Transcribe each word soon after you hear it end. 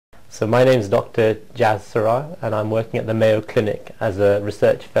So my name is Dr. Jaz Sarrar, and I'm working at the Mayo Clinic as a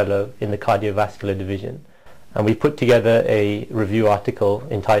research fellow in the cardiovascular division. And we put together a review article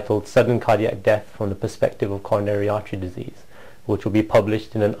entitled Sudden Cardiac Death from the Perspective of Coronary Artery Disease, which will be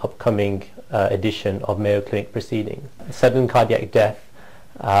published in an upcoming edition of Mayo Clinic Proceedings. Sudden cardiac death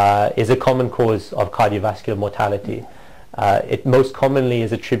is a common cause of cardiovascular mortality. It most commonly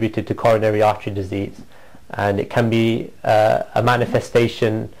is attributed to coronary artery disease, and it can be a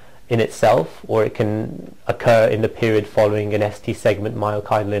manifestation in itself, or it can occur in the period following an ST segment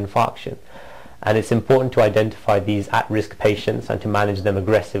myocardial infarction. And it's important to identify these at-risk patients and to manage them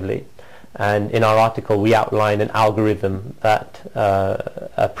aggressively. And in our article we outline an algorithm that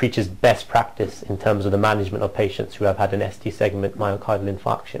preaches best practice in terms of the management of patients who have had an ST segment myocardial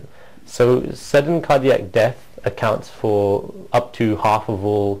infarction. So sudden cardiac death accounts for up to half of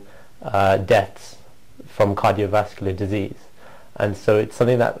all deaths from cardiovascular disease. And so it's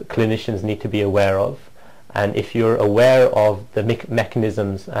something that clinicians need to be aware of. And if you're aware of the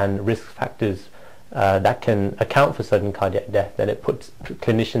mechanisms and risk factors that can account for sudden cardiac death, then it puts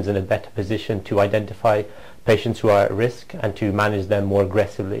clinicians in a better position to identify patients who are at risk and to manage them more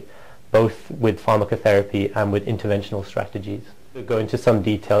aggressively, both with pharmacotherapy and with interventional strategies. We'll go into some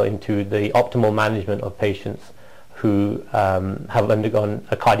detail into the optimal management of patients who have undergone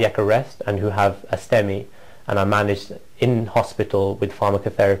a cardiac arrest and who have a STEMI and are managed in hospital with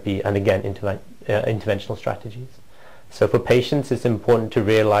pharmacotherapy and again interventional strategies. So for patients, it's important to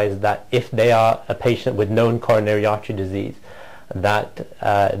realize that if they are a patient with known coronary artery disease, that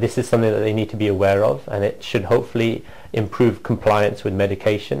this is something that they need to be aware of, and it should hopefully improve compliance with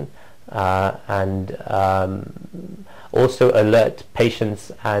medication and also alert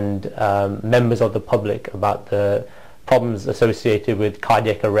patients and members of the public about the problems associated with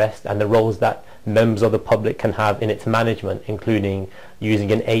cardiac arrest and the roles that members of the public can have in its management, including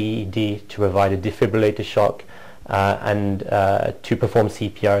using an AED to provide a defibrillator shock and to perform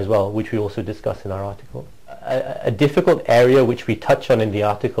CPR as well, which we also discuss in our article. A difficult area which we touch on in the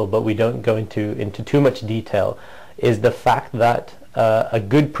article, but we don't go into too much detail, is the fact that a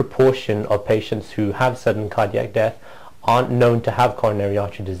good proportion of patients who have sudden cardiac death aren't known to have coronary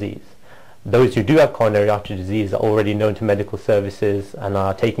artery disease. Those who do have coronary artery disease are already known to medical services and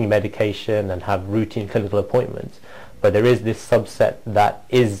are taking medication and have routine clinical appointments. But there is this subset that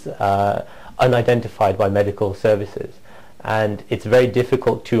is unidentified by medical services. And it's very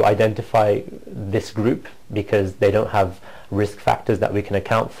difficult to identify this group because they don't have risk factors that we can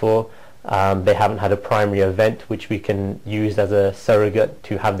account for. They haven't had a primary event which we can use as a surrogate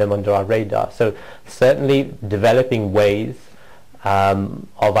to have them under our radar. So certainly developing ways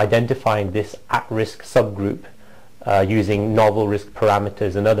of identifying this at-risk subgroup using novel risk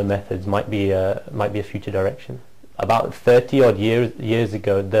parameters and other methods might be a future direction. About 30 odd years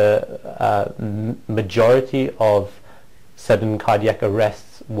ago, the majority of sudden cardiac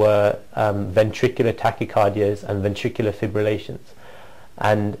arrests were ventricular tachycardias and ventricular fibrillations,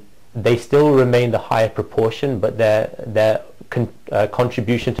 and they still remain the higher proportion, but their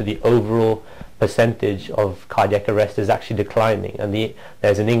contribution to the overall percentage of cardiac arrest is actually declining, and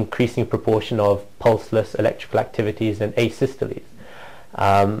there's an increasing proportion of pulseless electrical activities and asystoles.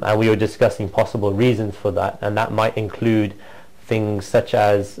 And we were discussing possible reasons for that, and that might include things such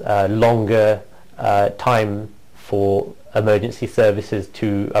as longer time for emergency services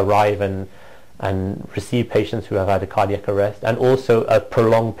to arrive and receive patients who have had a cardiac arrest, and also a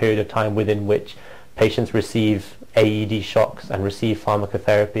prolonged period of time within which patients receive AED shocks and receive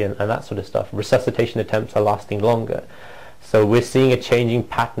pharmacotherapy and that sort of stuff. Resuscitation attempts are lasting longer. So we're seeing a changing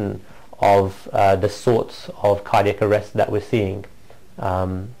pattern of the sorts of cardiac arrests that we're seeing.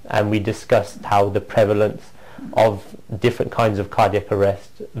 And we discussed how the prevalence of different kinds of cardiac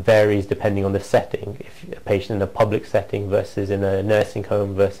arrest varies depending on the setting. If a patient in a public setting versus in a nursing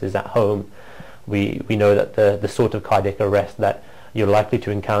home versus at home, we know that the sort of cardiac arrest that you're likely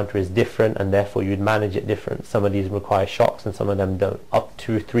to encounter is different, and therefore you'd manage it different. Some of these require shocks and some of them don't. Up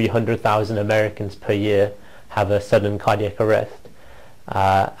to 300,000 Americans per year have a sudden cardiac arrest.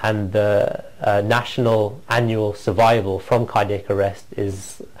 And the national annual survival from cardiac arrest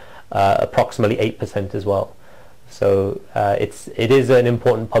is approximately 8% as well. So it is an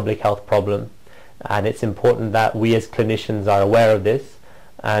important public health problem, and it's important that we as clinicians are aware of this,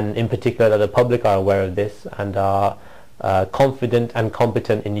 and in particular that the public are aware of this and are confident and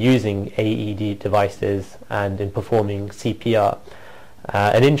competent in using AED devices and in performing CPR.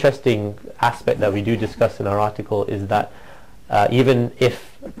 An interesting aspect that we do discuss in our article is that even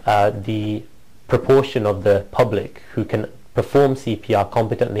if the proportion of the public who can perform CPR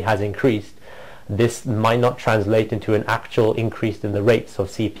competently has increased, this might not translate into an actual increase in the rates of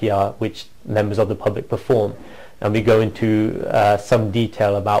CPR which members of the public perform. And we go into some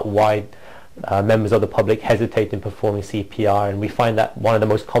detail about why members of the public hesitate in performing CPR, and we find that one of the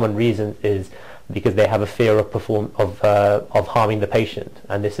most common reasons is because they have a fear of harming the patient,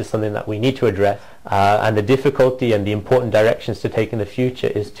 and this is something that we need to address. And the difficulty and the important directions to take in the future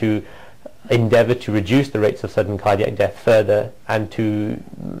is to endeavour to reduce the rates of sudden cardiac death further, and to,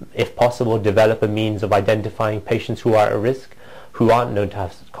 if possible, develop a means of identifying patients who are at risk, who aren't known to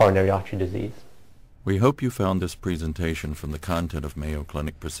have coronary artery disease. We hope you found this presentation from the content of Mayo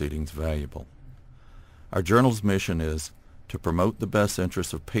Clinic Proceedings valuable. Our journal's mission is to promote the best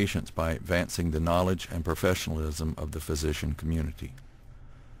interests of patients by advancing the knowledge and professionalism of the physician community.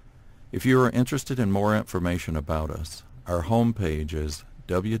 If you are interested in more information about us, our homepage is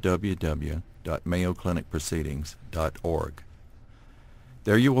www.mayoclinicproceedings.org.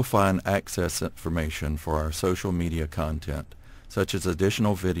 There you will find access information for our social media content, such as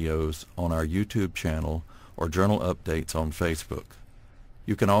additional videos on our YouTube channel or journal updates on Facebook.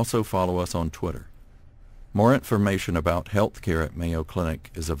 You can also follow us on Twitter. More information about healthcare at Mayo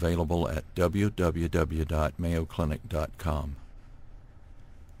Clinic is available at www.mayoclinic.com.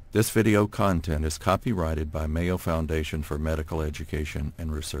 This video content is copyrighted by Mayo Foundation for Medical Education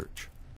and Research.